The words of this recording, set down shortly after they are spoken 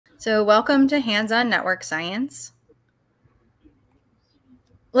So welcome to Hands-On Network Science.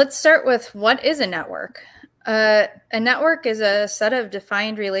 Let's start with what is a network? A network is a set of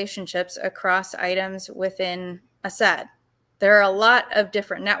defined relationships across items within a set. There are a lot of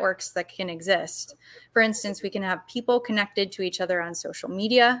different networks that can exist. For instance, we can have people connected to each other on social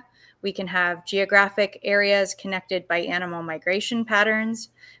media. We can have geographic areas connected by animal migration patterns.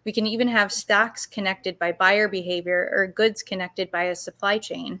 We can even have stocks connected by buyer behavior or goods connected by a supply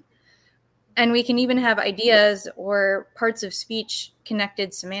chain. And we can even have ideas or parts of speech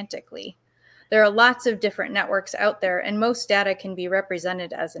connected semantically. There are lots of different networks out there, and most data can be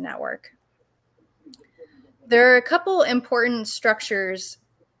represented as a network. There are a couple important structures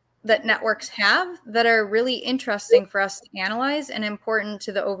that networks have that are really interesting for us to analyze and important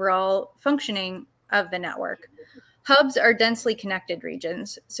to the overall functioning of the network. Hubs are densely connected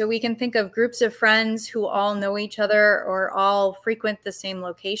regions. So we can think of groups of friends who all know each other or all frequent the same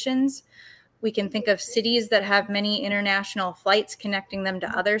locations. We can think of cities that have many international flights connecting them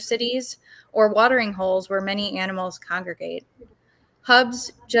to other cities, or watering holes where many animals congregate.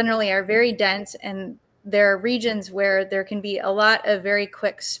 Hubs generally are very dense, and there are regions where there can be a lot of very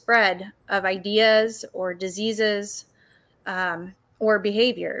quick spread of ideas or diseases or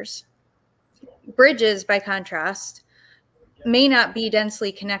behaviors. Bridges, by contrast, may not be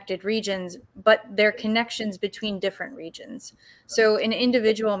densely connected regions, but they're connections between different regions. So an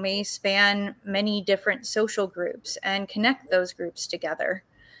individual may span many different social groups and connect those groups together.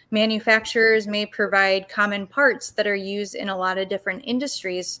 Manufacturers may provide common parts that are used in a lot of different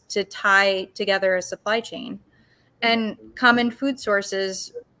industries to tie together a supply chain. And common food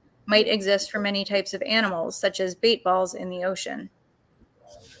sources might exist for many types of animals, such as bait balls in the ocean.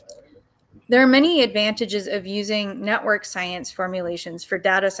 There are many advantages of using network science formulations for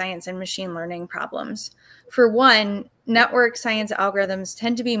data science and machine learning problems. For one, network science algorithms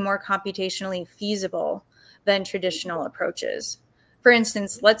tend to be more computationally feasible than traditional approaches. For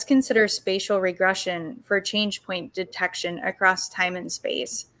instance, let's consider spatial regression for change point detection across time and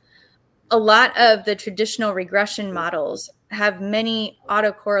space. A lot of the traditional regression models have many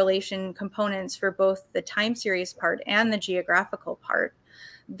autocorrelation components for both the time series part and the geographical part.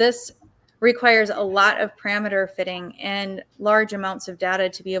 This requires a lot of parameter fitting and large amounts of data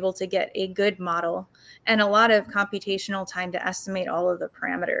to be able to get a good model, and a lot of computational time to estimate all of the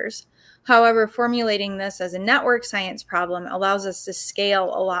parameters. However, formulating this as a network science problem allows us to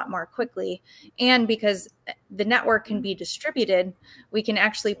scale a lot more quickly. And because the network can be distributed, we can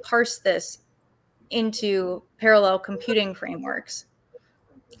actually parse this into parallel computing frameworks.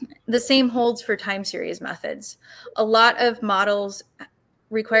 The same holds for time series methods. A lot of models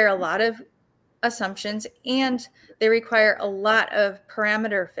require a lot of assumptions, and they require a lot of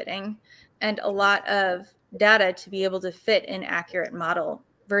parameter fitting and a lot of data to be able to fit an accurate model,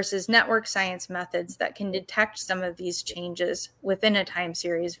 versus network science methods that can detect some of these changes within a time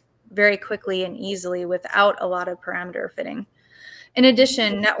series very quickly and easily without a lot of parameter fitting. In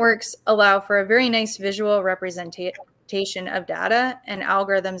addition, networks allow for a very nice visual representation of data and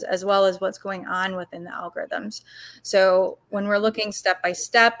algorithms, as well as what's going on within the algorithms. So when we're looking step by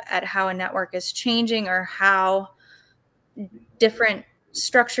step at how a network is changing or how different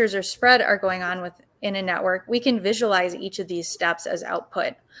structures or spread are going on within a network, we can visualize each of these steps as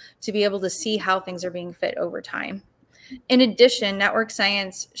output to be able to see how things are being fit over time. In addition, network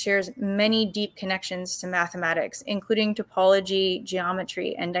science shares many deep connections to mathematics, including topology,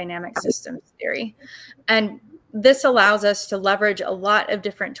 geometry, and dynamic systems theory. And this allows us to leverage a lot of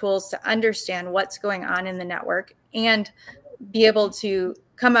different tools to understand what's going on in the network and be able to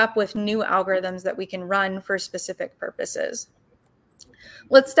come up with new algorithms that we can run for specific purposes.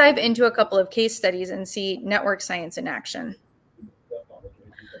 Let's dive into a couple of case studies and see network science in action.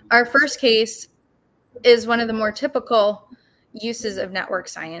 Our first case is one of the more typical uses of network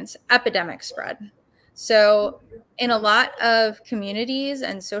science, epidemic spread. So in a lot of communities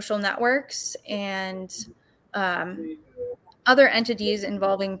and social networks and other entities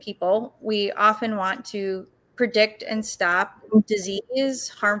involving people, we often want to predict and stop disease,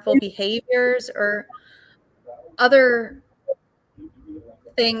 harmful behaviors, or other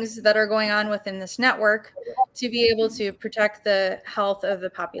things that are going on within this network to be able to protect the health of the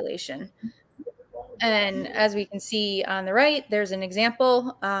population. And as we can see on the right, there's an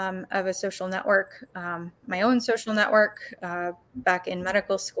example of a social network, my own social network back in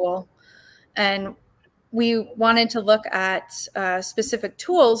medical school. And we wanted to look at specific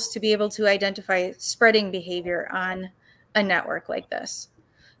tools to be able to identify spreading behavior on a network like this.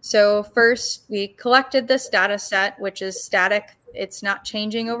 So first, we collected this data set, which is static. It's not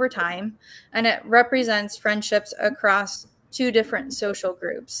changing over time. And it represents friendships across two different social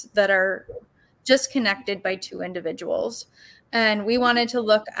groups that are just connected by two individuals. And we wanted to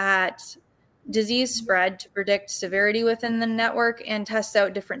look at disease spread to predict severity within the network and test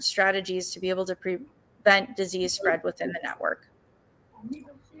out different strategies to be able to prevent disease spread within the network.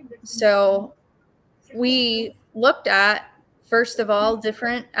 So we looked at, first of all,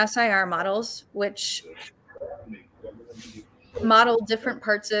 different SIR models, which model different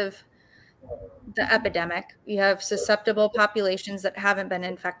parts of the epidemic. We have susceptible populations that haven't been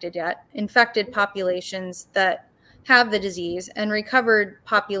infected yet, infected populations that have the disease, and recovered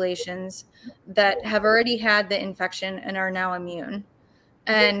populations that have already had the infection and are now immune.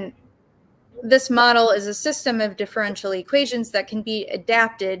 And this model is a system of differential equations that can be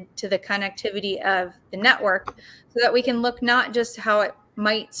adapted to the connectivity of the network so that we can look not just how it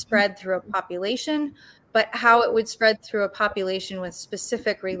might spread through a population, but how it would spread through a population with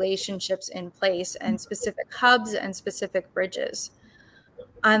specific relationships in place and specific hubs and specific bridges.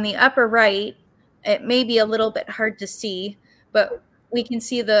 On the upper right, it may be a little bit hard to see, but we can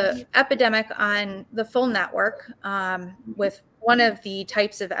see the epidemic on the full network with one of the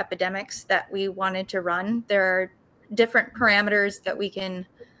types of epidemics that we wanted to run. There are different parameters that we can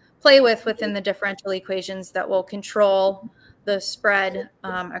play with within the differential equations that will control the spread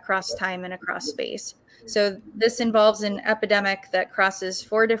across time and across space. So this involves an epidemic that crosses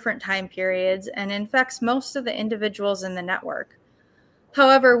 4 different time periods and infects most of the individuals in the network.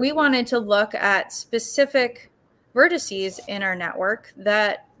 However, we wanted to look at specific vertices in our network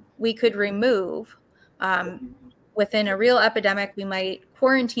that we could remove. Within a real epidemic, we might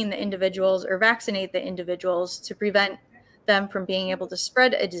quarantine the individuals or vaccinate the individuals to prevent them from being able to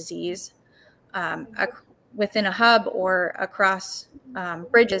spread a disease within a hub or across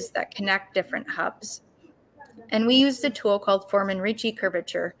bridges that connect different hubs. And we used a tool called Foreman-Ricci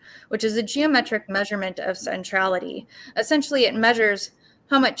curvature, which is a geometric measurement of centrality. Essentially, it measures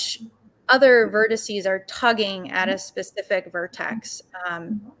how much other vertices are tugging at a specific vertex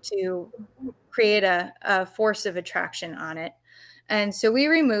to create a force of attraction on it. And so we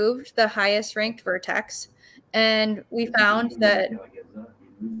removed the highest ranked vertex, and we found that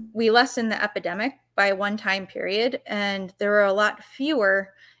we lessened the epidemic by 1 time period, and there were a lot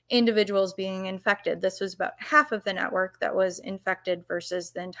fewer individuals being infected. This was about half of the network that was infected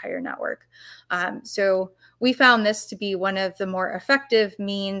versus the entire network. So we found this to be one of the more effective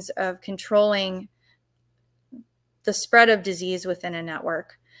means of controlling the spread of disease within a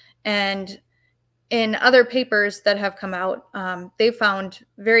network. And in other papers that have come out, they found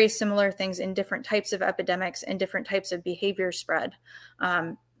very similar things in different types of epidemics and different types of behavior spread.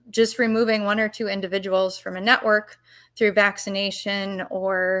 Just removing 1 or 2 individuals from a network through vaccination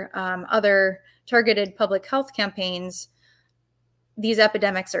or other targeted public health campaigns, these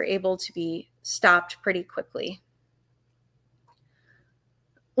epidemics are able to be stopped pretty quickly.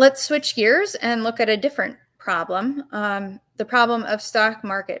 Let's switch gears and look at a different problem, the problem of stock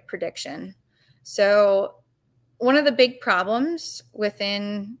market prediction. So one of the big problems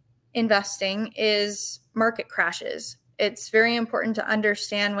within investing is market crashes. It's very important to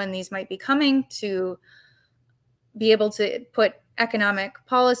understand when these might be coming to be able to put economic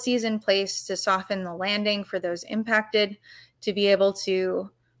policies in place to soften the landing for those impacted, to be able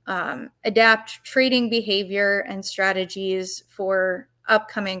to adapt trading behavior and strategies for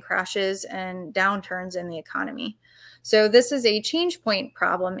upcoming crashes and downturns in the economy. So this is a change point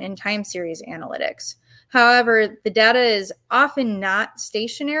problem in time series analytics. However, the data is often not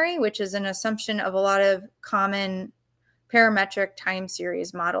stationary, which is an assumption of a lot of common parametric time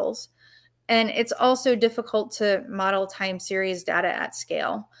series models. And it's also difficult to model time series data at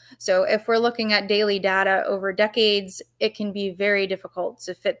scale. So if we're looking at daily data over decades, it can be very difficult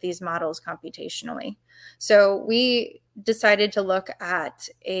to fit these models computationally. So we decided to look at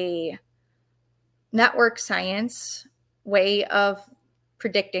a network science way of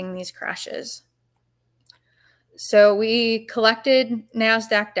predicting these crashes. So we collected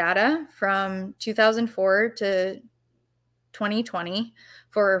NASDAQ data from 2004 to 2020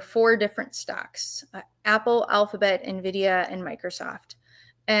 for 4 different stocks: Apple, Alphabet, NVIDIA, and Microsoft.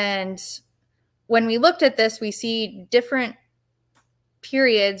 And when we looked at this, we see different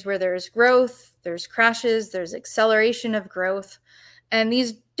periods where there's growth, there's crashes, there's acceleration of growth, and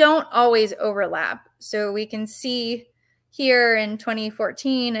these don't always overlap. So we can see here in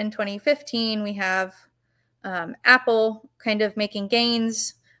 2014 and 2015, we have Apple kind of making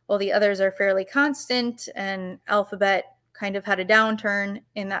gains while the others are fairly constant, and Alphabet kind of had a downturn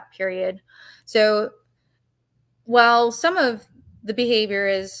in that period. So while some of the behavior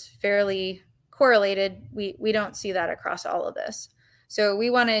is fairly correlated, we don't see that across all of this. So we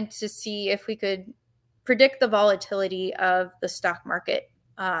wanted to see if we could predict the volatility of the stock market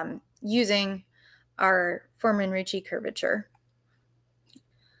using our Foreman-Ritchie curvature.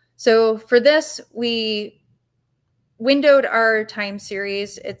 So for this, we windowed our time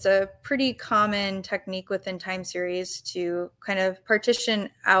series. It's a pretty common technique within time series to kind of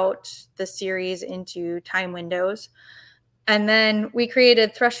partition out the series into time windows. And then we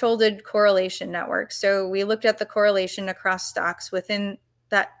created thresholded correlation networks. So we looked at the correlation across stocks within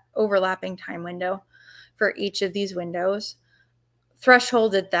that overlapping time window for each of these windows,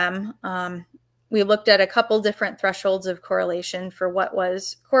 thresholded them. We looked at a couple different thresholds of correlation for what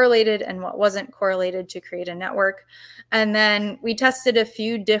was correlated and what wasn't correlated to create a network. And then we tested a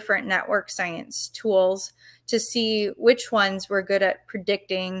few different network science tools to see which ones were good at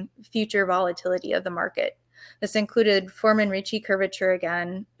predicting future volatility of the market. This included Foreman-Ritchie curvature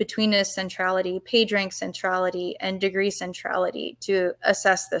again, betweenness centrality, PageRank centrality, and degree centrality to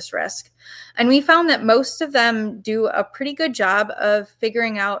assess this risk. And we found that most of them do a pretty good job of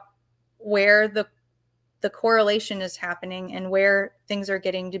figuring out where the correlation is happening and where things are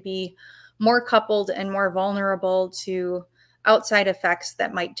getting to be more coupled and more vulnerable to outside effects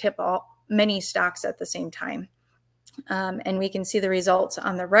that might tip many stocks at the same time. And we can see the results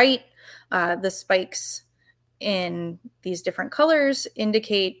on the right. The spikes in these different colors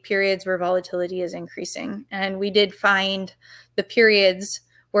indicate periods where volatility is increasing. And we did find the periods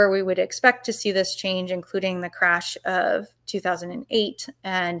where we would expect to see this change, including the crash of 2008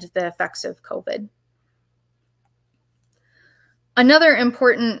 and the effects of COVID. Another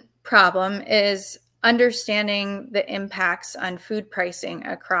important problem is understanding the impacts on food pricing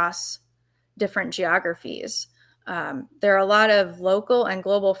across different geographies. There are a lot of local and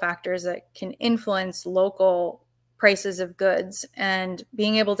global factors that can influence local prices of goods, and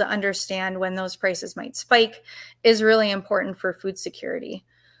being able to understand when those prices might spike is really important for food security.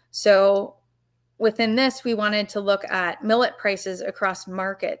 So within this, we wanted to look at millet prices across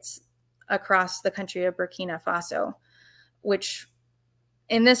markets across the country of Burkina Faso, which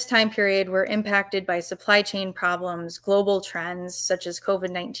in this time period were impacted by supply chain problems, global trends such as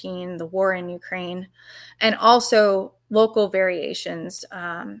COVID-19, the war in Ukraine, and also local variations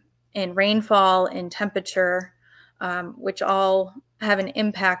in rainfall, in temperature, which all have an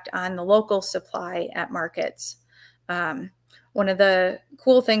impact on the local supply at markets. One of the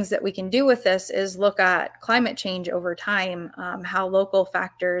cool things that we can do with this is look at climate change over time, how local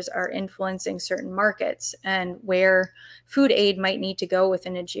factors are influencing certain markets and where food aid might need to go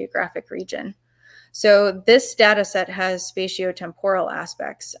within a geographic region. So this data set has spatiotemporal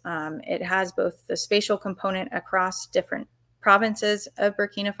aspects. It has both the spatial component across different provinces of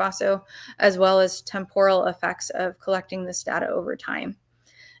Burkina Faso, as well as temporal effects of collecting this data over time.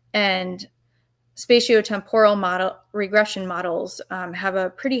 And spatiotemporal regression models have a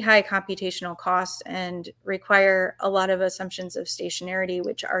pretty high computational cost and require a lot of assumptions of stationarity,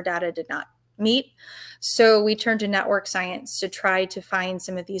 which our data did not meet. So we turned to network science to try to find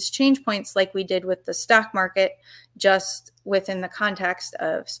some of these change points like we did with the stock market, just within the context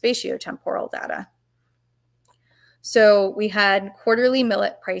of spatiotemporal data. So we had quarterly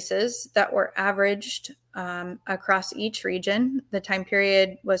millet prices that were averaged across each region. The time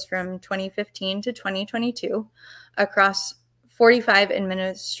period was from 2015 to 2022 across 45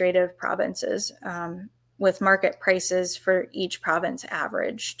 administrative provinces, with market prices for each province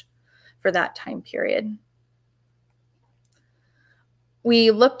averaged for that time period.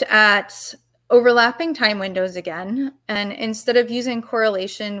 We looked at overlapping time windows again, and instead of using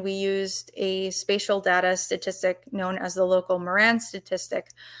correlation, we used a spatial data statistic known as the local Moran statistic,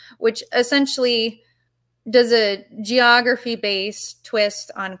 which essentially does a geography-based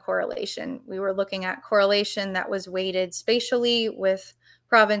twist on correlation. We were looking at correlation that was weighted spatially with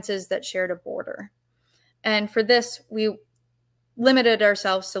provinces that shared a border. And for this, we limited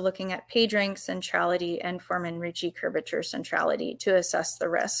ourselves to looking at PageRank centrality and Foreman-Ritchie curvature centrality to assess the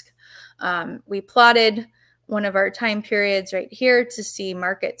risk. We plotted one of our time periods right here to see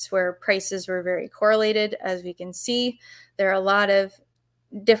markets where prices were very correlated. As we can see, there are a lot of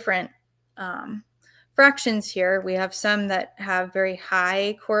different fractions here. We have some that have very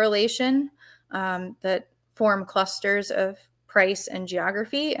high correlation that form clusters of price and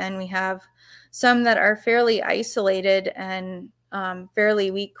geography, and we have some that are fairly isolated and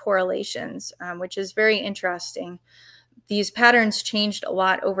fairly weak correlations, which is very interesting. These patterns changed a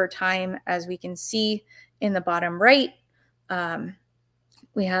lot over time, as we can see in the bottom right.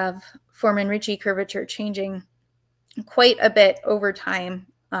 We have Foreman-Ritchie curvature changing quite a bit over time.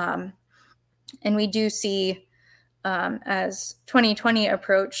 And we do see, as 2020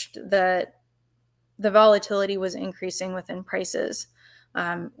 approached, that the volatility was increasing within prices.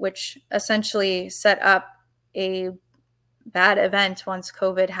 which essentially set up a bad event once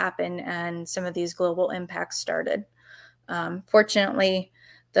COVID happened and some of these global impacts started. Fortunately,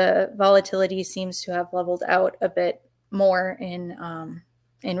 the volatility seems to have leveled out a bit more in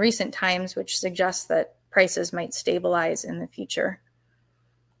recent times, which suggests that prices might stabilize in the future.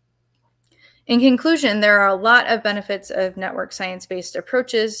 In conclusion, there are a lot of benefits of network science-based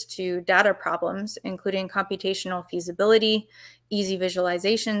approaches to data problems, including computational feasibility, easy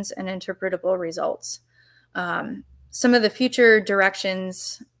visualizations, and interpretable results. Some of the future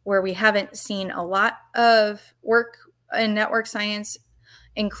directions where we haven't seen a lot of work in network science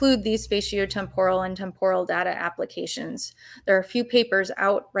include these spatiotemporal and temporal data applications. There are a few papers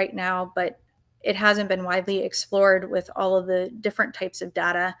out right now, but it hasn't been widely explored with all of the different types of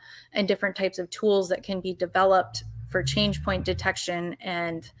data and different types of tools that can be developed for change point detection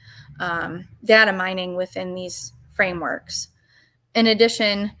and data mining within these frameworks. In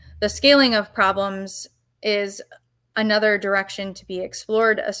addition, the scaling of problems is another direction to be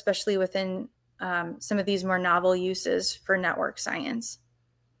explored, especially within some of these more novel uses for network science.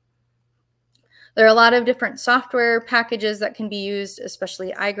 There are a lot of different software packages that can be used,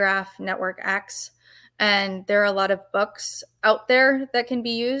 especially iGraph, NetworkX, and there are a lot of books out there that can be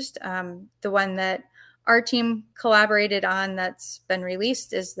used. The one that our team collaborated on that's been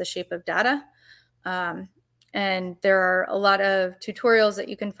released is The Shape of Data. And there are a lot of tutorials that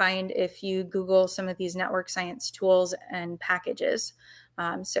you can find if you Google some of these network science tools and packages.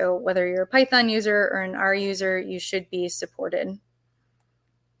 So whether you're a Python user or an R user, you should be supported.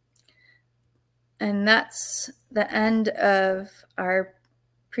 And that's the end of our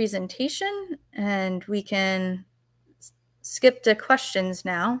presentation, and we can skip to questions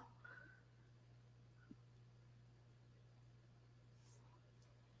now.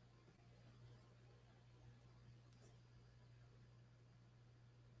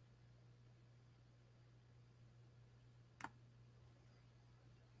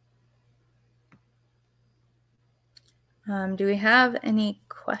 Do we have any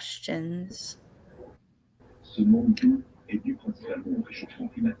questions? Ce monde doux est dû principalement au réchauffement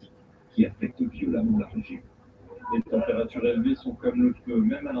climatique, qui affecte violemment la région. Les températures élevées sont comme le feu,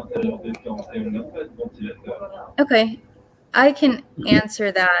 même à l'intérieur des plantes, et on n'a pas de ventilateur. Okay, I can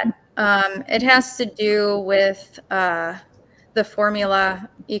answer that. It has to do with the formula.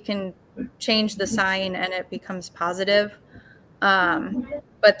 You can change the sign and it becomes positive.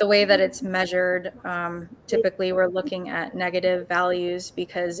 But the way that it's measured, typically we're looking at negative values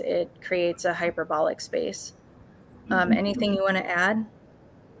because it creates a hyperbolic space. Anything you want to add?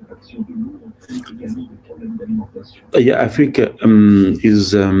 Yeah, I think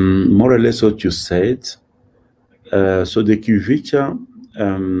is more or less what you said. So the curvature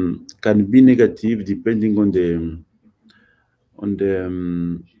can be negative depending on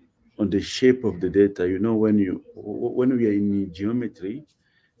the shape of the data. You know, when we are in geometry,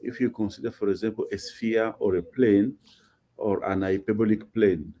 if you consider, for example, a sphere or a plane or an hyperbolic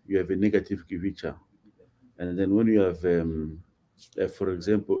plane, you have a negative curvature. And then when you have, for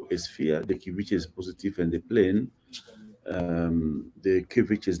example, a sphere, the curvature is positive, and the plane, the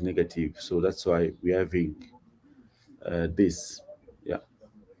curvature is negative. So that's why we're having this. Yeah,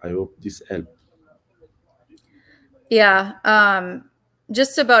 I hope this helps. Yeah,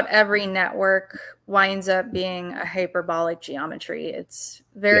 just about every network winds up being a hyperbolic geometry. It's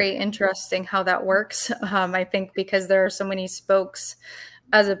very interesting how that works. I think because there are so many spokes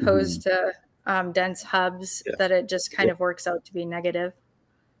as opposed to dense hubs that it just kind of works out to be negative.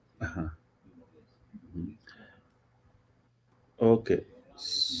 Okay.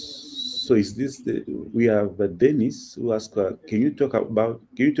 So is this we have Dennis who asked, can you talk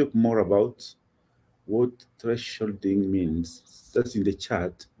more about what thresholding means? That's in the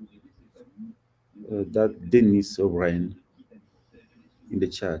chat. That Dennis O'Brien in the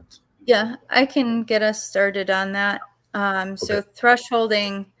chat. Yeah, I can get us started on that. So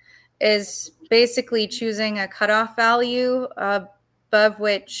thresholding is basically choosing a cutoff value above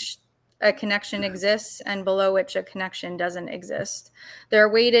which a connection exists and below which a connection doesn't exist. There are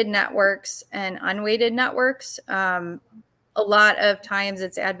weighted networks and unweighted networks. A lot of times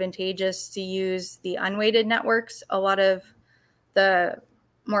it's advantageous to use the unweighted networks. A lot of the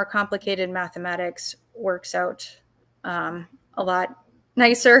more complicated mathematics works out a lot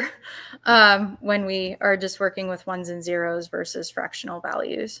nicer when we are just working with ones and zeros versus fractional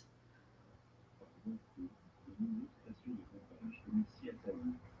values.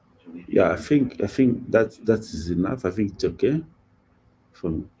 Yeah, I think that is enough. I think it's okay.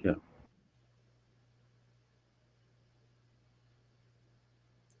 Yeah.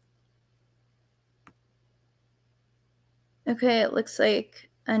 Okay, it looks like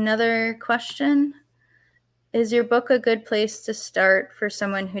another question. Is your book a good place to start for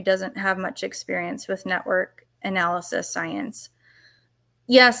someone who doesn't have much experience with network analysis science?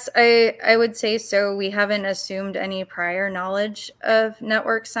 Yes, I would say so. We haven't assumed any prior knowledge of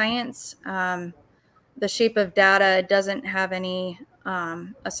network science. The shape of data doesn't have any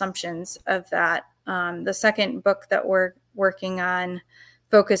assumptions of that. The second book that we're working on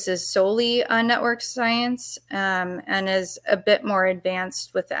focuses solely on network science and is a bit more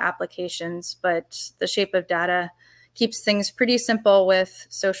advanced with the applications, but the shape of data keeps things pretty simple with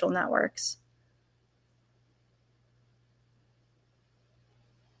social networks.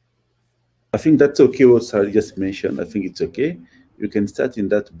 I think that's okay what Sarah just mentioned. I think it's okay. You can start in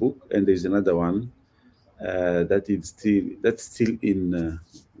that book, and there's another one that's still in,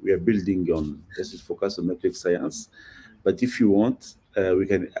 we are building on, this is focused on network science. But if you want, I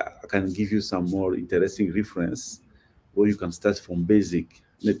can give you some more interesting reference where you can start from basic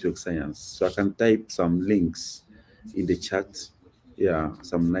network science. So I can type some links in the chat. Yeah,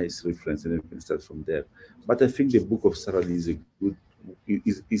 some nice reference, and then you can start from there. But I think the book of Farrelly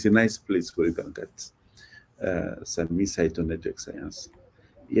is a nice place where you can get some insight on network science.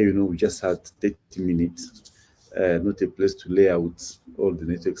 Here, we just had 30 minutes, not a place to lay out all the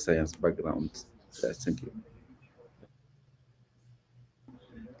network science background. Thank you.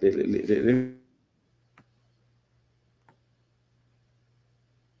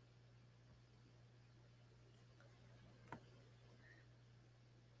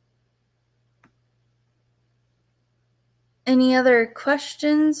 Any other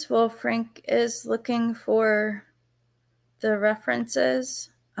questions while Frank is looking for the references?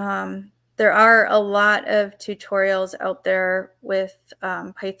 There are a lot of tutorials out there with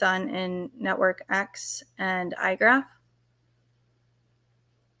Python in NetworkX and iGraph.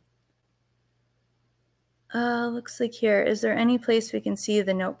 Looks like here, is there any place we can see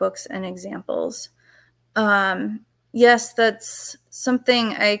the notebooks and examples? Yes, that's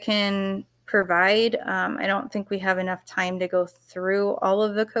something I can provide. I don't think we have enough time to go through all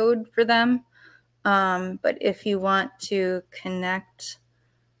of the code for them. But if you want to connect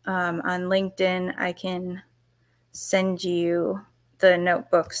on LinkedIn, I can send you the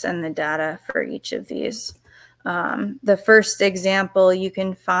notebooks and the data for each of these. The first example you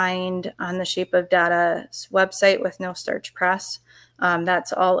can find on the Shape of Data's website with No Starch Press.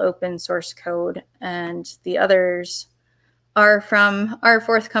 That's all open source code, and the others are from our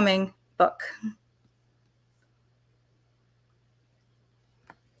forthcoming book.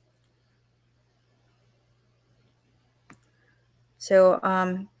 So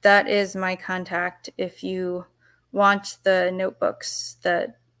that is my contact. If you want the notebooks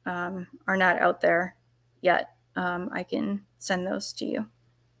that are not out there yet, I can send those to you.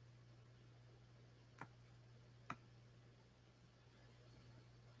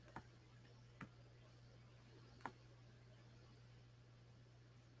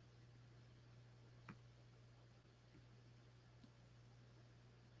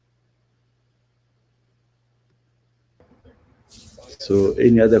 So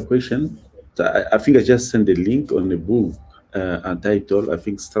any other question? I think I just sent a link on the book entitled, I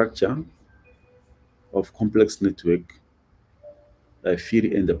think, Structure of Complex Network,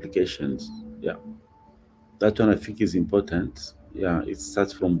 Theory and Applications. Yeah, that one I think is important. Yeah, it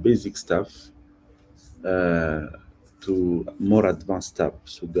starts from basic stuff to more advanced stuff.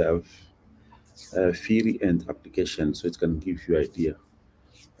 So they have theory and application, so it can give you idea.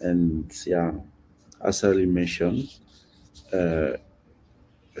 And yeah, as I mentioned,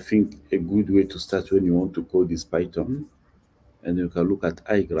 I think a good way to start when you want to code is Python, and you can look at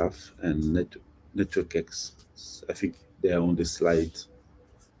iGraph and NetworkX. I think they are on the slide,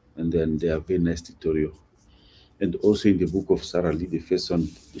 and then they are very nice tutorial. And also in the book of Farrelly, the first one,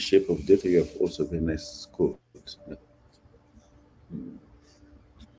 the shape of data, you have also very nice code.